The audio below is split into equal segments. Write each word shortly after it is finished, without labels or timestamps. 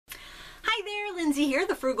Lindsay here,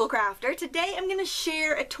 the Frugal Crafter. Today I'm going to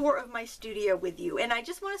share a tour of my studio with you, and I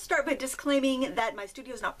just want to start by disclaiming that my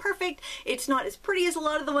studio is not perfect. It's not as pretty as a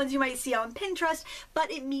lot of the ones you might see on Pinterest,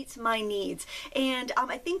 but it meets my needs. And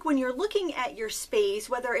I think when you're looking at your space,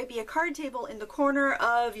 whether it be a card table in the corner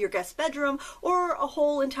of your guest bedroom or a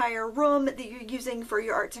whole entire room that you're using for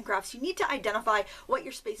your arts and crafts, you need to identify what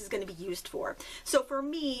your space is going to be used for. So for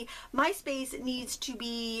me, my space needs to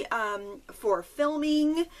be for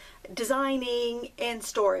filming, designing, and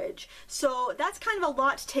storage. So that's kind of a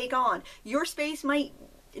lot to take on. Your space might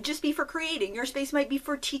just be for creating. Your space might be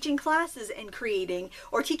for teaching classes and creating,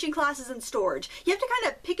 or teaching classes and storage. You have to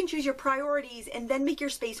kind of pick and choose your priorities and then make your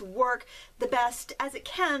space work the best as it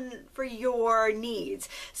can for your needs.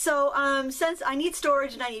 So since I need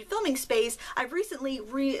storage and I need filming space, I've recently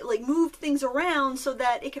moved things around so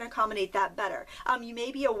that it can accommodate that better. You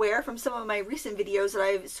may be aware from some of my recent videos that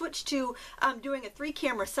I've switched to doing a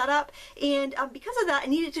 3-camera setup, and because of that I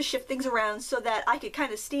needed to shift things around so that I could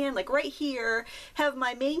kind of stand like right here, have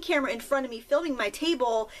my main camera in front of me filming my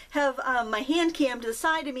table, have my hand cam to the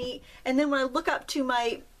side of me, and then when I look up to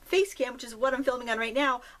my face cam, which is what I'm filming on right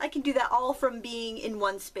now, I can do that all from being in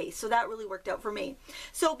one space. So that really worked out for me.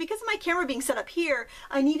 So because of my camera being set up here,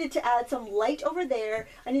 I needed to add some light over there.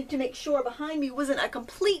 I needed to make sure behind me wasn't a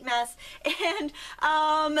complete mess, and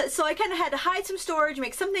so I kind of had to hide some storage,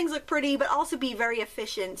 make some things look pretty, but also be very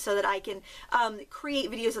efficient so that I can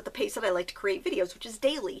create videos at the pace that I like to create videos, which is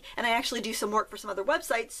daily. And I actually do some work for some other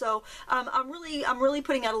websites, so I'm really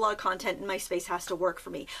putting out a lot of content, and my space has to work for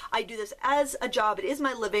me. I do this as a job. It is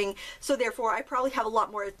my living. So therefore I probably have a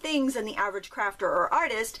lot more things than the average crafter or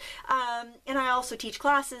artist, and I also teach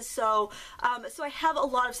classes, so I have a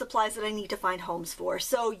lot of supplies that I need to find homes for.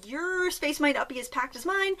 So your space might not be as packed as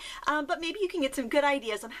mine, but maybe you can get some good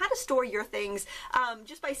ideas on how to store your things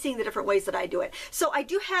just by seeing the different ways that I do it. So I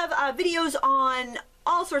do have videos on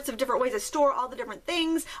all sorts of different ways I store all the different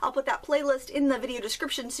things. I'll put that playlist in the video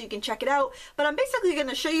description so you can check it out, but I'm basically going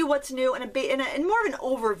to show you what's new and more of an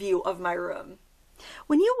overview of my room.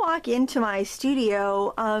 When you walk into my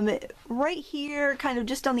studio, right here, kind of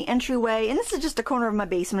just on the entryway, and this is just a corner of my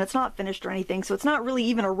basement, it's not finished or anything, so it's not really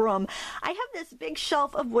even a room, I have this big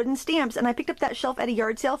shelf of wooden stamps, and I picked up that shelf at a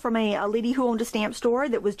yard sale from a lady who owned a stamp store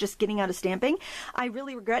that was just getting out of stamping. I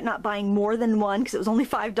really regret not buying more than one because it was only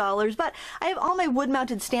 $5, but I have all my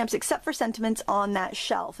wood-mounted stamps except for sentiments on that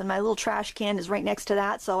shelf, and my little trash can is right next to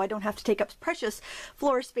that, so I don't have to take up precious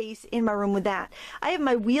floor space in my room with that. I have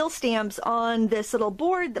my wheel stamps on this little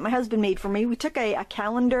board that my husband made for me. We took a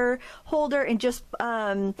calendar holder and just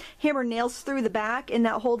hammered nails through the back, and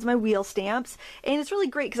that holds my wheel stamps, and it's really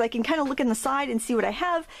great because I can kind of look in the side and see what I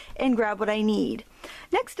have and grab what I need.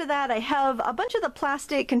 Next to that I have a bunch of the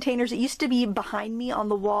plastic containers that used to be behind me on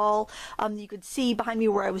the wall. You could see behind me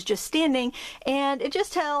where I was just standing, and it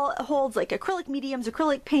just holds like acrylic mediums,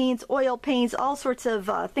 acrylic paints, oil paints, all sorts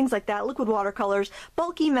of things like that, liquid watercolors,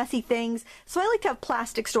 bulky, messy things. So I like to have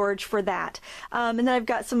plastic storage for that. And then I've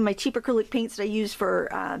got some of my cheap acrylic paints that I use for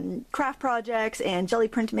craft projects and jelly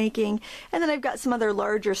print making. And then I've got some other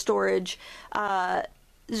larger storage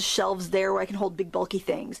shelves there where I can hold big bulky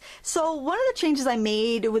things. So one of the changes I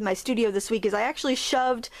made with my studio this week is I actually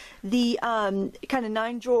shoved the kind of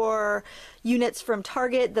 9-drawer units from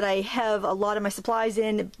Target that I have a lot of my supplies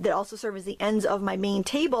in that also serve as the ends of my main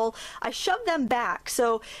table. I shoved them back,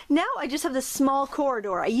 so now I just have this small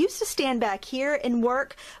corridor. I used to stand back here and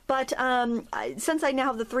work, but since I now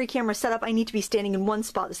have the 3-camera setup, I need to be standing in one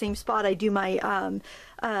spot, the same spot I do my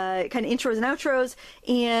kind of intros and outros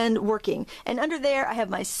and working. And under there I have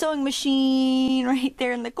my sewing machine right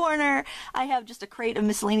there in the corner. I have just a crate of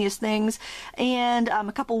miscellaneous things, and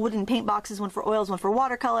a couple wooden paint boxes, one for oils, one for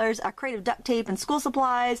watercolors, a crate of duct tape and school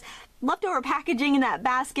supplies, leftover packaging in that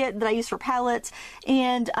basket that I use for pallets,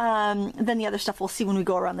 and then the other stuff we'll see when we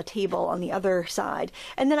go around the table on the other side.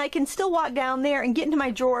 And then I can still walk down there and get into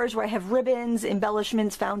my drawers where I have ribbons,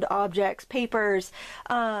 embellishments, found objects, papers.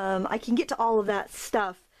 I can get to all of that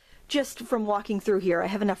stuff just from walking through here. I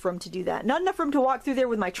have enough room to do that. Not enough room to walk through there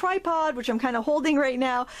with my tripod, which I'm kind of holding right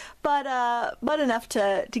now, but enough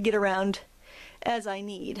to get around as I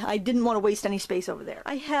need. I didn't want to waste any space over there.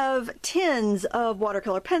 I have tins of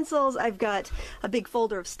watercolor pencils. I've got a big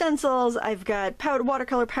folder of stencils. I've got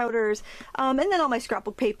watercolor powders, and then all my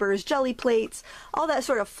scrapbook papers, jelly plates, all that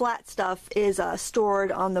sort of flat stuff is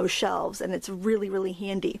stored on those shelves, and it's really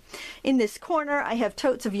handy. In this corner I have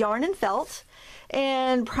totes of yarn and felt,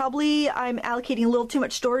 and probably I'm allocating a little too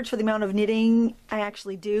much storage for the amount of knitting I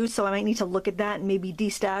actually do, so I might need to look at that and maybe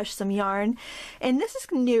destash some yarn. And this is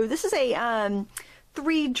new. This is a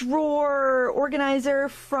three-drawer organizer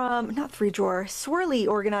from, not three-drawer, swirly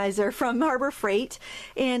organizer from Harbor Freight,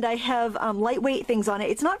 and I have lightweight things on it.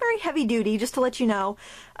 It's not very heavy-duty, just to let you know.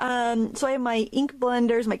 So I have my ink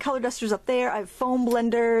blenders, my color dusters up there. I have foam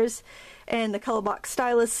blenders and the Colorbox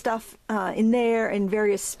stylus stuff in there, and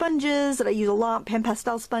various sponges that I use a lot, pen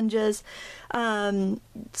pastel sponges, some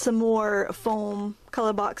more foam,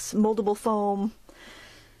 Colorbox moldable foam,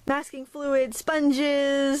 masking fluid,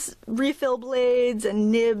 sponges, refill blades,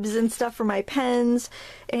 and nibs and stuff for my pens,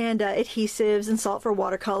 and adhesives and salt for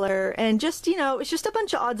watercolor, and just, you know, it's just a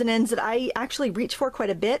bunch of odds and ends that I actually reach for quite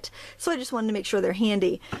a bit, so I just wanted to make sure they're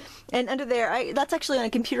handy. And under there, that's actually on a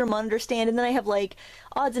computer monitor stand, and then I have like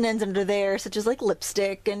odds and ends under there, such as like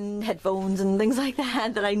lipstick and headphones and things like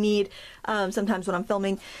that that I need sometimes when I'm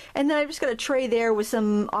filming. And then I've just got a tray there with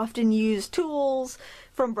some often used tools,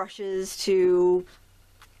 from brushes to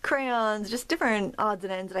crayons, just different odds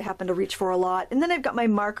and ends that I happen to reach for a lot. And then I've got my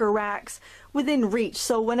marker racks within reach,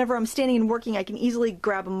 so whenever I'm standing and working, I can easily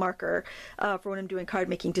grab a marker for when I'm doing card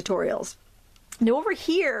making tutorials. Now over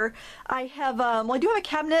here, I have, well, I do have a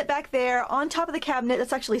cabinet back there. On top of the cabinet,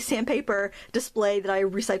 that's actually a sandpaper display that I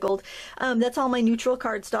recycled. That's all my neutral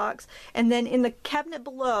cardstocks. And then in the cabinet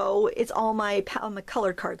below, it's all my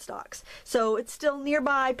colored cardstocks. So it's still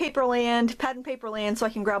nearby paperland, pad and paperland, so I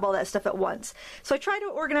can grab all that stuff at once. So I try to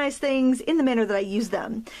organize things in the manner that I use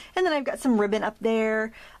them. And then I've got some ribbon up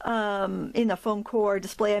there in the foam core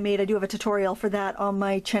display I made. I do have a tutorial for that on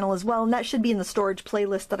my channel as well, and that should be in the storage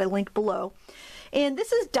playlist that I link below. And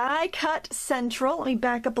this is Die Cut Central. Let me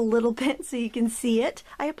back up a little bit so you can see it.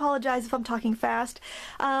 I apologize if I'm talking fast.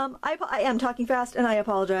 I am talking fast, and I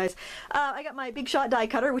apologize. I got my Big Shot die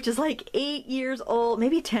cutter, which is like 8 years old,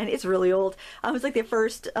 maybe 10. It's really old. It's like the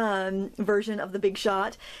first version of the Big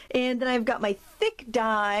Shot. And then I've got my thick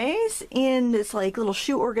dies in this like little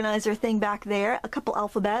shoe organizer thing back there. A couple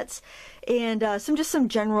alphabets, and just some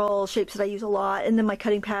general shapes that I use a lot. And then my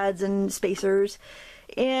cutting pads and spacers.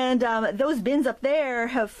 And those bins up there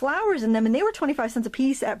have flowers in them, and they were 25 cents a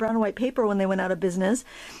piece at Brown and White Paper when they went out of business.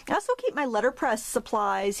 I also keep my letterpress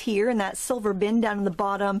supplies here in that silver bin down in the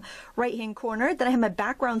bottom right-hand corner. Then I have my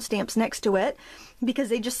background stamps next to it, because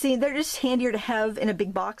they're just handier to have in a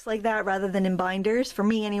big box like that rather than in binders, for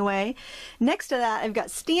me anyway. Next to that, I've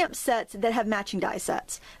got stamp sets that have matching die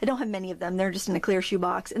sets. I don't have many of them, they're just in a clear shoe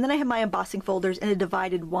box. And then I have my embossing folders in a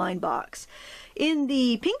divided wine box. In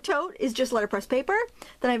the pink tote is just letterpress paper.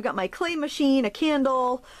 Then I've got my clay machine, a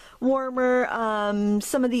candle, warmer,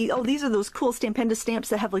 some of the, oh, these are those cool Stampenda stamps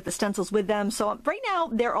that have like the stencils with them. So right now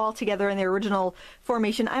they're all together in their original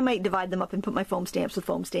formation. I might divide them up and put my foam stamps with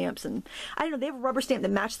foam stamps, and I don't know, they have a rubber stamp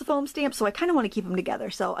that matches the foam stamp, so I kind of want to keep them together.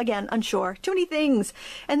 So again, unsure. Too many things.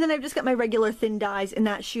 And then I've just got my regular thin dies in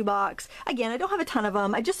that shoebox. Again, I don't have a ton of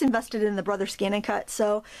them. I just invested in the Brother Scan and Cut,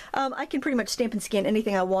 so I can pretty much stamp and scan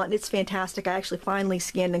anything I want, and it's fantastic. I actually finally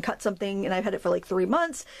scanned and cut something, and I've had it for like 3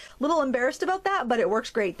 months. A little embarrassed about that, but it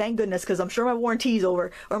works great. Thank goodness, because I'm sure my warranty's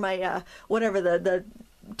over, or my whatever the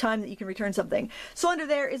time that you can return something. So under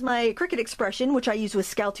there is my Cricut Expression, which I use with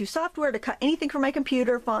Scal 2 software to cut anything from my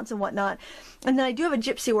computer, fonts and whatnot. And then I do have a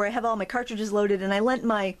Gypsy where I have all my cartridges loaded, and I lent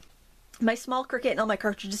my small Cricut and all my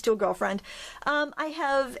cartridges to a girlfriend. I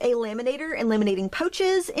have a laminator and laminating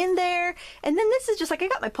pouches in there. And then this is just like, I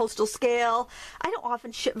got my postal scale. I don't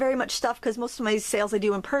often ship very much stuff because most of my sales I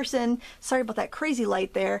do in person. Sorry about that crazy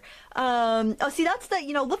light there. Oh, see, that's the,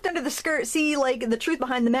 you know, looked under the skirt, see like the truth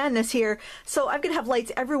behind the madness here. So I'm going to have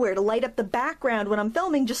lights everywhere to light up the background when I'm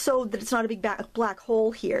filming, just so that it's not a big black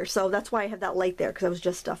hole here. So that's why I have that light there, because I was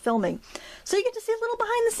just filming. So you get to see a little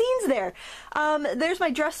behind the scenes there. There's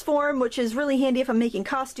my dress form, which is really handy if I'm making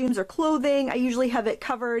costumes or clothing. I usually have it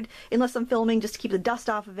covered unless I'm filming, just to keep the dust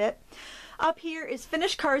off of it. Up here is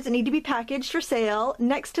finished cards that need to be packaged for sale.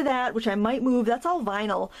 Next to that, which I might move, that's all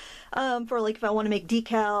vinyl for like if I want to make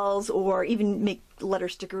decals or even make letter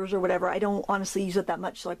stickers or whatever. I don't honestly use it that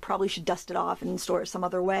much, so I probably should dust it off and store it some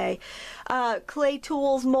other way. Clay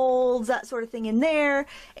tools, molds, that sort of thing in there.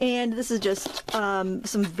 And this is just some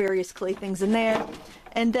various clay things in there.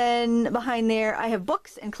 And then behind there, I have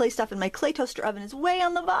books and clay stuff, and my clay toaster oven is way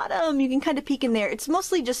on the bottom. You can kind of peek in there. It's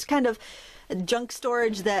mostly just kind of junk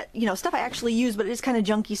storage that, you know, stuff I actually use, but it is kind of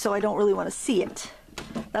junky, so I don't really want to see it.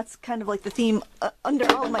 That's kind of like the theme under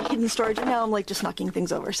all of my hidden storage, and now I'm like just knocking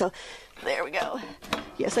things over. So there we go.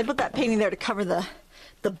 Yes, I put that painting there to cover the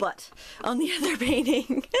butt on the other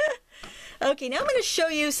painting. Okay, now I'm going to show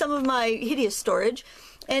you some of my hideous storage.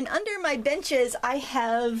 And under my benches, I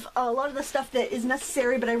have a lot of the stuff that is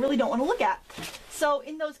necessary, but I really don't want to look at. So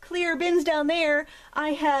in those clear bins down there, I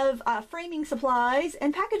have framing supplies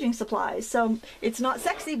and packaging supplies. So it's not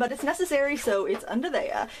sexy, but it's necessary, so it's under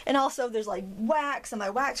there. And also there's like wax and my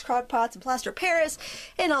wax crock pots and plaster Paris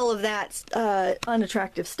and all of that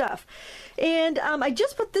unattractive stuff. And I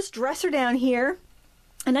just put this dresser down here.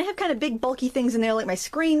 And I have kind of big bulky things in there like my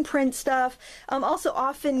screen print stuff. Also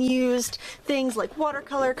often used things like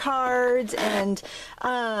watercolor cards and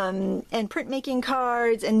printmaking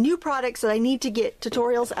cards and new products that I need to get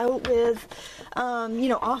tutorials out with. You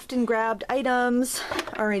know, often grabbed items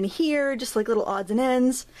are in here, just like little odds and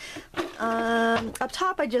ends. Up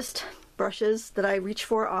top I just brushes that I reach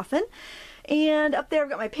for often. And up there I've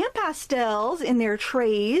got my pan pastels in their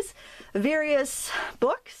trays, various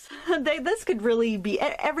books. This could really be,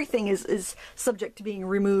 everything is subject to being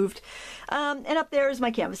removed. And up there is my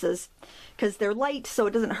canvases, because they're light, so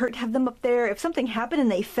it doesn't hurt to have them up there. If something happened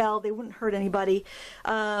and they fell, they wouldn't hurt anybody,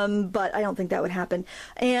 but I don't think that would happen.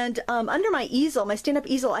 And under my easel, my stand-up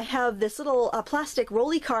easel, I have this little plastic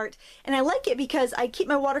rolly cart, and I like it because I keep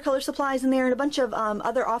my watercolor supplies in there and a bunch of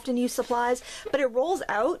other often used supplies, but it rolls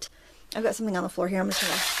out. I've got something on the floor here. I'm just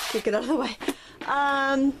going to kick it out of the way.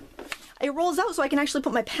 It rolls out so I can actually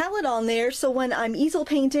put my palette on there, so when I'm easel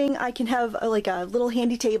painting, I can have like a little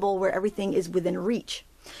handy table where everything is within reach.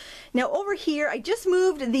 Now over here, I just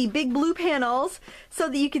moved the big blue panels so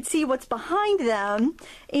that you can see what's behind them,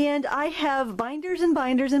 and I have binders and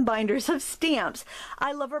binders and binders of stamps.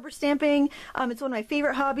 I love rubber stamping. It's one of my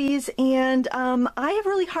favorite hobbies, and I have a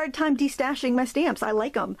really hard time destashing my stamps. I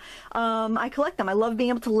like them. I collect them. I love being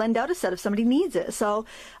able to lend out a set if somebody needs it. So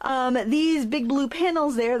these big blue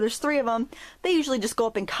panels there's 3 of them. They usually just go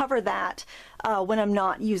up and cover that when I'm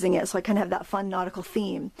not using it, so I kind of have that fun nautical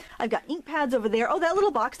theme. I've got ink pads over there. Oh, that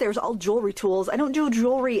little box there is all jewelry tools. I don't do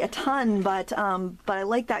jewelry a ton, but I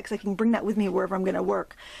like that because I can bring that with me wherever I'm going to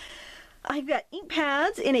work. I've got ink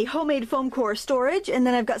pads in a homemade foam core storage, and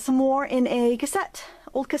then I've got some more in a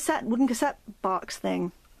wooden cassette box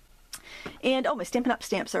thing. And oh, my Stampin' Up!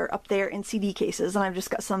 Stamps are up there in CD cases, and I've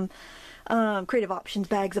just got some Creative Options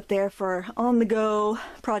bags up there for on-the-go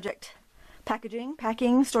project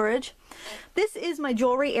packing, storage. This is my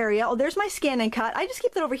jewelry area. Oh, there's my scan and cut. I just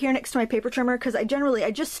keep that over here next to my paper trimmer because I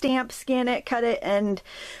just stamp, scan it, cut it, and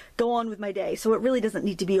go on with my day. So it really doesn't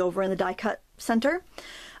need to be over in the die cut center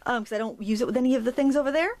because I don't use it with any of the things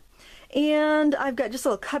over there. And I've got just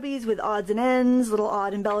little cubbies with odds and ends, little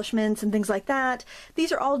odd embellishments and things like that.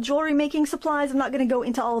 These are all jewelry making supplies. I'm not going to go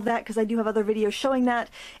into all of that because I do have other videos showing that.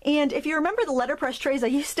 And if you remember the letterpress trays I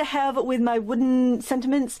used to have with my wooden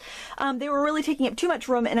sentiments, they were really taking up too much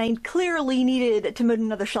room, and I clearly needed to move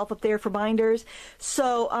another shelf up there for binders.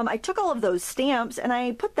 So I took all of those stamps and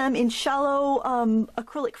I put them in shallow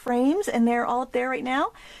acrylic frames, and they're all up there right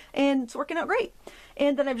now, and it's working out great.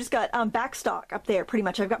 And then I've just got backstock up there pretty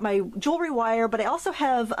much. I've got my jewelry wire, but I also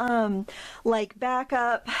have like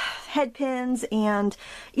backup head pins and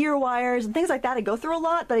ear wires and things like that. I go through a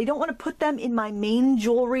lot, but I don't want to put them in my main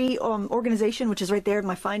jewelry organization, which is right there in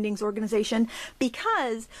my findings organization,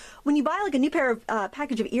 because when you buy like a new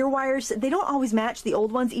package of ear wires, they don't always match the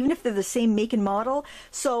old ones, even if they're the same make and model.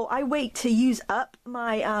 So I wait to use up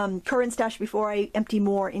my current stash before I empty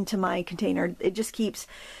more into my container. It just keeps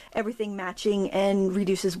everything matching and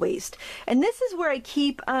reduces waste. And this is where I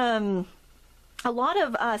keep a lot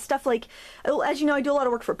of stuff like, as you know, I do a lot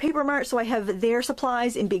of work for Paper Mart, so I have their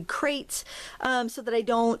supplies in big crates so that I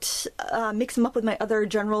don't mix them up with my other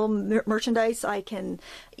general merchandise. I can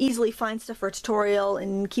easily find stuff for a tutorial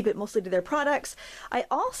and keep it mostly to their products. I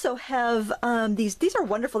also have these are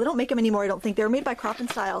wonderful. They don't make them anymore, I don't think. They were made by Crop and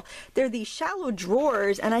Style. They're these shallow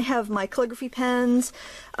drawers, and I have my calligraphy pens.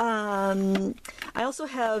 I also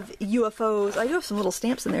have UFOs. I do have some little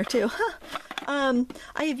stamps in there too. I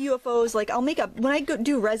have UFOs, like I'll make when I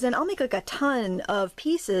do resin, I'll make like a ton of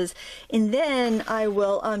pieces, and then I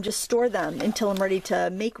will just store them until I'm ready to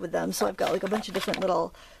make with them. So I've got like a bunch of different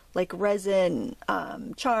little like resin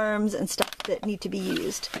charms and stuff that need to be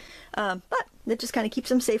used. But it just kind of keeps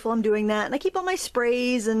them safe while I'm doing that. And I keep all my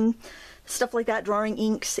sprays and stuff like that, drawing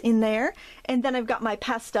inks in there. And then I've got my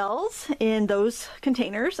pastels in those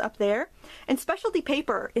containers up there, and specialty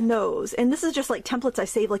paper in those. And this is just like templates I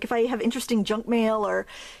save. Like if I have interesting junk mail or,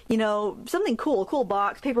 you know, something cool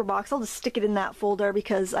box, paper box, I'll just stick it in that folder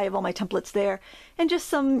because I have all my templates there. And just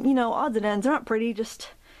some, you know, odds and ends. They're not pretty, just,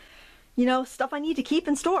 you know, stuff I need to keep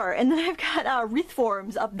and store. And then I've got wreath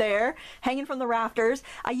forms up there hanging from the rafters.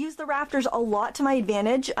 I use the rafters a lot to my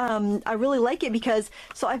advantage. I really like it because,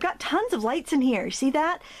 so I've got tons of lights in here. See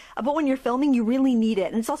that? But when you're filming, you really need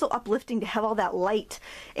it. And it's also uplifting to have all that light.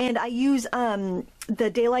 And I use the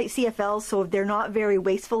daylight CFLs, so they're not very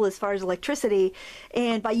wasteful as far as electricity.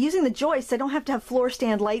 And by using the joists, I don't have to have floor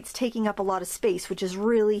stand lights taking up a lot of space, which is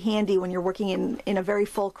really handy when you're working in a very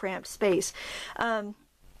full cramped space.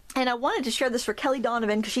 And I wanted to share this for Kelly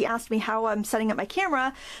Donovan because she asked me how I'm setting up my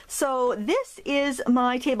camera. So this is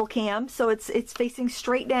my table cam. So it's facing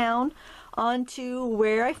straight down onto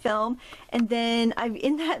where I film, and then I'm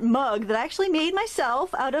in that mug that I actually made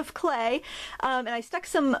myself out of clay, and I stuck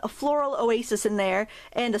some floral oasis in there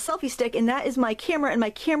and a selfie stick, and that is my camera, and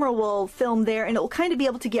my camera will film there, and it will kind of be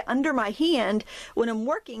able to get under my hand when I'm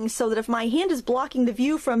working, so that if my hand is blocking the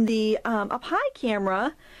view from the up high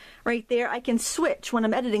camera right there, I can switch when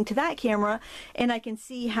I'm editing to that camera and I can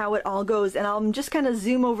see how it all goes. And I'll just kind of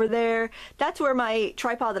zoom over there. That's where my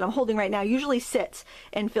tripod that I'm holding right now usually sits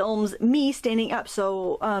and films me standing up,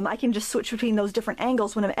 so I can just switch between those different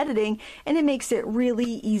angles when I'm editing, and it makes it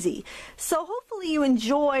really easy. So hopefully you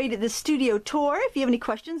enjoyed the studio tour. If you have any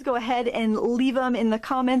questions, go ahead and leave them in the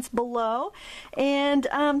comments below. And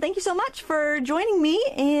thank you so much for joining me,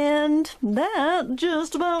 and that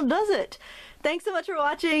just about does it. Thanks so much for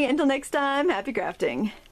watching. Until next time, happy crafting.